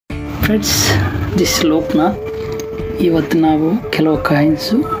Friends, this Lokanath. ಇವತ್ತು ನಾವು ಕೆಲವು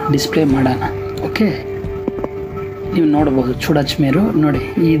ಕಾಯಿನ್ಸು ಡಿಸ್ಪ್ಲೇ ಮಾಡೋಣ. ಓಕೆ, ನೀವು ನೋಡ್ಬೋದು ಚೂಡಚ್ಮೇರು ನೋಡಿ.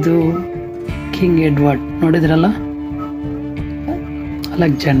 ಇದು ಕಿಂಗ್ ಎಡ್ವರ್ಡ್ ನೋಡಿದ್ರಲ್ಲ,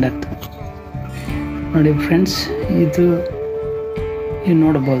 ಅಲೆಕ್ಸಾಂಡರ್ ನೋಡಿ ಫ್ರೆಂಡ್ಸ್. ಇದು ನೀವು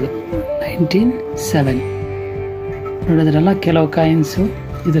ನೋಡ್ಬೋದು 1907 ನೋಡಿದ್ರಲ್ಲ. ಕೆಲವು ಕಾಯಿನ್ಸು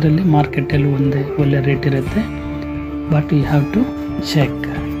ಇದರಲ್ಲಿ ಮಾರ್ಕೆಟಲ್ಲಿ ಒಳ್ಳೆ ರೇಟ್ ಇರುತ್ತೆ, but you have to check.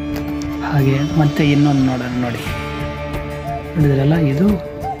 ಹಾಗೆ ಮತ್ತೆ ಇನ್ನೊಂದು ನೋಡೋಣ ನೋಡಿ. ನೋಡಿದ್ರಲ್ಲ, ಇದು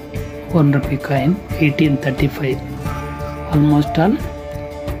 ₹1 ಕಾಯಿನ್ 1835, ಆಲ್ಮೋಸ್ಟ್ ಆಲ್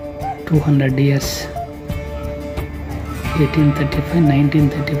 200 ಇಯರ್ಸ್. 1835,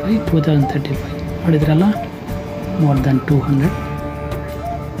 1935, 2035 ನೋಡಿದ್ರಲ್ಲ, ಮೋರ್ ದೆನ್ 200.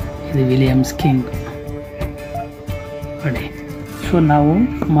 ಇದು ವಿಲಿಯಮ್ಸ್ ಕಿಂಗ್ ನೋಡಿ. ಸೊ ನಾವು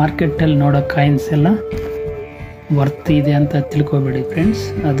ಮಾರ್ಕೆಟಲ್ಲಿ ನೋಡೋ ಕಾಯಿನ್ಸ್ ಎಲ್ಲ ವರ್ತ್ ಇದೆ ಅಂತ ತಿಳ್ಕೊಬೇಡಿ ಫ್ರೆಂಡ್ಸ್.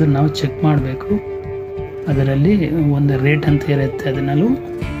 ಅದು ನಾವು ಚೆಕ್ ಮಾಡಬೇಕು. ಅದರಲ್ಲಿ ಒಂದು ರೇಟ್ ಅಂತ ಇರುತ್ತೆ. ಅದನ್ನಲ್ಲೂ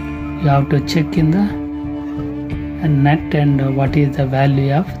you have to check in the net and what is the value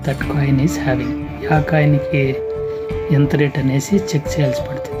of that coin is having. ಯಾವ ಕಾಯಿನ್ಗೆ ఎంత రేట్ అనేసి చెక్ చేయాల్సి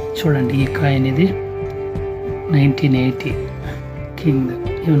పడుతుంది. చూడండి, ఈ కాయిన్ ఇది 1980 కింగ్.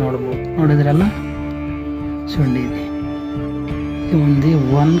 ఇవి ನೋಡಿದ್ರಲ್ಲ, చూడండి ఇది ఉంది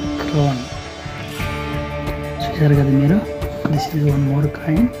 1 crore. చూసారు కదా మీరు. This is one more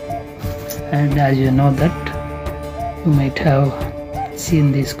coin, and as you know that you might హ్యాವ್ scene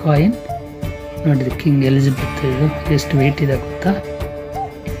this coin. ನೋಡಿದ್ರೆ ಕಿಂಗ್ ಎಲಿಜಬೆತ್. ಇದು ಎಷ್ಟು ವೆಯ್ಟ್ ಇದೆ ಗೊತ್ತಾ?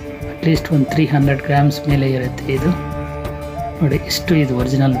 ಅಟ್ಲೀಸ್ಟ್ ಒಂದು 300 grams ಮೇಲೆ ಇರುತ್ತೆ ಇದು ನೋಡಿ. ಇಷ್ಟು ಇದು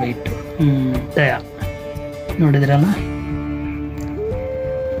ಒರಿಜಿನಲ್ ವೆಯ್ಟು. ದಯಾ ನೋಡಿದ್ರಲ್ಲ,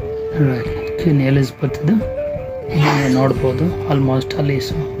 ಕ್ವೀನ್ ಎಲಿಜಬೆತ್ದು ನೋಡ್ಬೋದು. ಆಲ್ಮೋಸ್ಟ್ ಅಲ್ಲಿ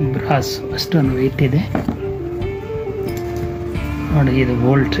ಬ್ರಾಸ್ ಅಷ್ಟೊಂದು ವೆಯ್ಟ್ ಇದೆ ನೋಡಿ. ಇದು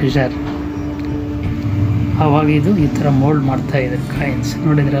ಗೋಲ್ಡ್ ಟ್ರೆಷರ್. ಆವಾಗ ಇದು ಈ ಥರ ಮೋಲ್ಡ್ ಮಾಡ್ತಾ ಇದೆ ಕಾಯಿನ್ಸ್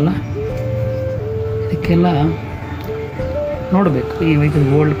ನೋಡಿದ್ರಲ್ಲ. ಇದಕ್ಕೆಲ್ಲ ನೋಡಬೇಕು. ఇవి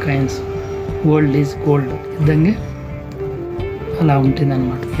gold coins, gold is gold ఇద్దంగే అలా ఉంటుంది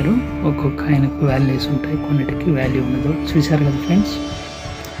అన్నమాట. మీరు ఒక్కొక్క కాయిన్కి వాల్యూస్ ఉంటాయి, కొన్నిటికి వాల్యూ ఉండదు. చూసారు కదా friends.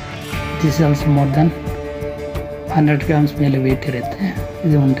 This also more than 100 grams ಮೇಲೆ వెయిట్ ఇರುತ್ತೆ.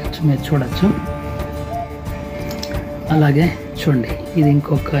 ఇది ఉండొచ్చు, మీరు చూడొచ్చు. అలాగే చూడండి, ఇది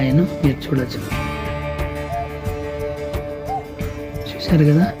ఇంకొక కాయిన్ మీరు చూడొచ్చు. చూసారు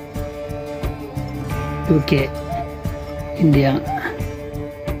కదా. UK, India,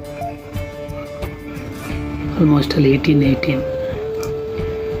 almost all 1818,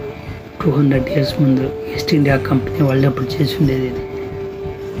 200 years ముందు ఈస్ట్ ఇండియా కంపెనీ వాళ్ళు అప్పుడు చేసి ఉండేది ఇది.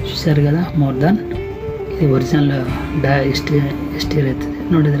 చూసారు కదా. మోర్ దాన్ ఇది ఒరిజినల్ డయా ಎಷ್ಟು ಇರುತ್ತೆ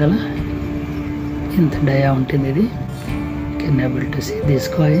ನೋಡಿದ್ರಲ್ಲ, ಇಂಥ ಡಯಾ ఉంటుంది ఇది. Can able to see this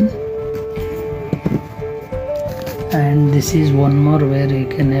coin, and this is one more where you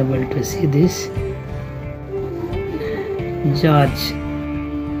can able to see this George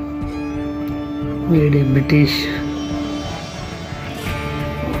వీడి బ్రిటిష్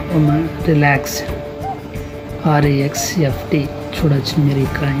రిలాక్స్ REXFT చూడొచ్చు మీరు. ఈ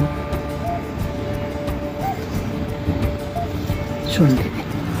కాయిన్ చూడండి,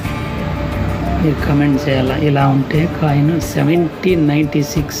 మీరు కమెంట్ చేయాలా. ఇలా ఉంటే కాయిన్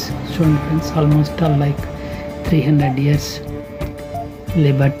 1796 చూడండి friends. Almost all like 300 years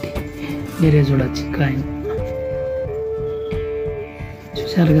Liberty. మీరే చూడొచ్చు కాయిన్.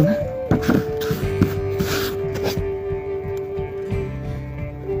 చూసారు కదా.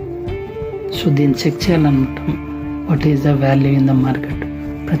 సో దీన్ని check చేయాలనుకుంటాం. What is the value in the market.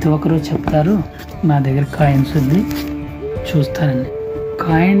 ప్రతి ఒక్కరూ చెప్తారు నా దగ్గర కాయిన్స్ ఉంది చూస్తారండి.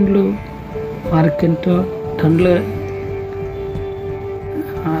 కాయిన్లు మార్కెట్ టన్లో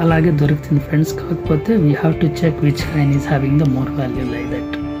అలాగే దొరుకుతుంది ఫ్రెండ్స్. కాకపోతే we have to check which coin is having the more value like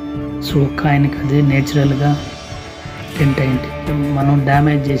that. So కాయిన్కి అది నేచురల్గా టెంట్ అయింది. మనం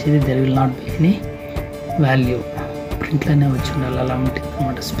డ్యామేజ్ చేసేది there will not be any value. ప్రింట్లోనే వచ్చి ఉండాలి, అలా ఉంటుంది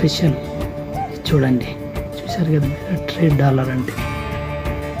అన్నమాట. స్పెషల్ చూడండి. చూసారు కదా మీరు, $3 అంటే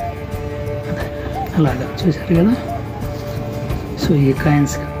అలాగా. చూసారు కదా. సో ఈ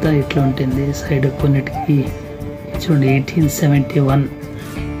కాయిన్స్ అంతా ఇట్లా ఉంటుంది. సైడ్ కొన్నిటికి చూడండి 1871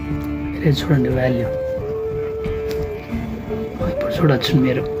 మీరే చూడండి వాల్యూ. ఇప్పుడు చూడొచ్చు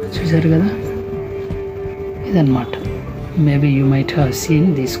మీరు. చూసారు కదా. ఇదన్నమాట. Maybe you might have seen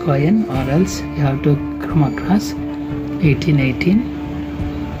this coin or else you have to come across 1818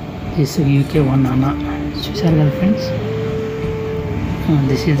 this UK 1 అన్న. చూసారు కదా friends.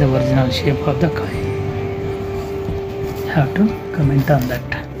 This is the original shape of the coin. Have to comment on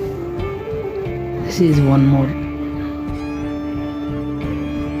that. This is one more.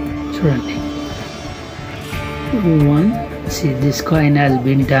 చూడండి. One, see, this coin has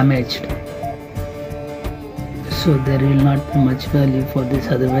been damaged, so there will not be much value for this,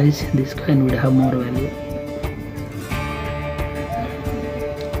 otherwise this coin would have more value.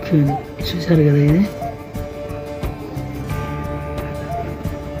 చూసారు కదా, ఇది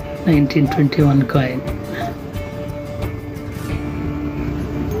 1921 coin.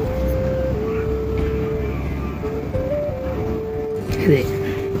 ఇదే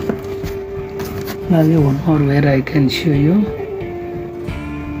అలాగే one more where I can show you.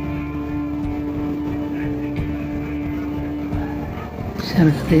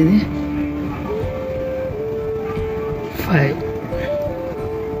 చూసారు కదా, ఇది 5.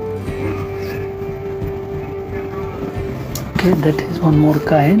 Okay, that is one more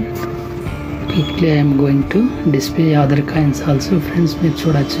coin. Quickly I am going to display other coins also. Friends, మీరు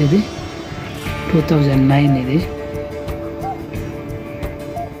చూడొచ్చు, ఇది 2009 ఇది.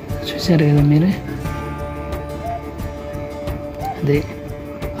 చూసారు కదా మీరే. అదే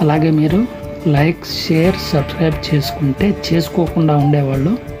అలాగే మీరు లైక్, షేర్, సబ్స్క్రైబ్ చేసుకోకుండా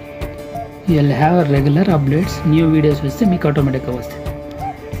ఉండేవాళ్ళు you will have regular updates. New videos వస్తే మీకు ఆటోమేటిక్గా వస్తాయి.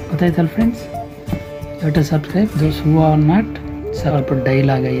 ಗೊತ್ತಾಯ್ತಲ್ಲ friends, you to subscribe those who are not. Sir ఇప్పుడు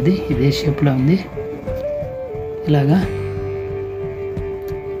డైలాగా ఇది ఇదే షేప్లో ఉంది ఇలాగా.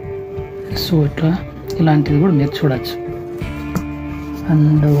 సో ఇట్లా ఇలాంటిది కూడా మీరు చూడొచ్చు.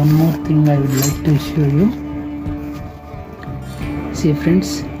 And one more thing I would like to show you. See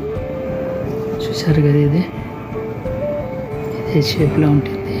friends, చూసారు కదా, ఇదే షేప్లో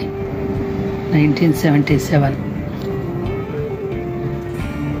ఉంటుంది. 1977.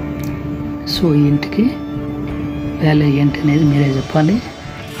 సో ఈ ఇంటికి వాల్యూ ఏంటి అనేది మీరే చెప్పాలి,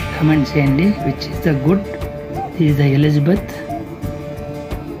 కమెంట్ చేయండి. Which is the good, is the Elizabeth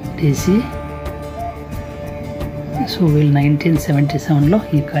DC. So వీళ్ళు 1977లో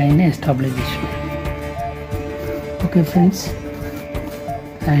ఈ కాయిన్ని ఎస్టాబ్లిష్ చేసారు. ఓకే ఫ్రెండ్స్,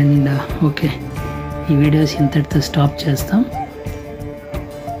 అండ్ ఓకే, ఈ వీడియోస్ ఇంతటితో స్టాప్ చేస్తాం.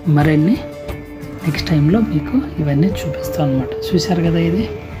 మరిన్ని నెక్స్ట్ టైంలో మీకు ఇవన్నీ చూపిస్తాం అన్నమాట. చూశారు కదా, ఇది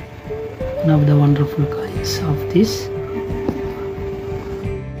one of the wonderful coins of this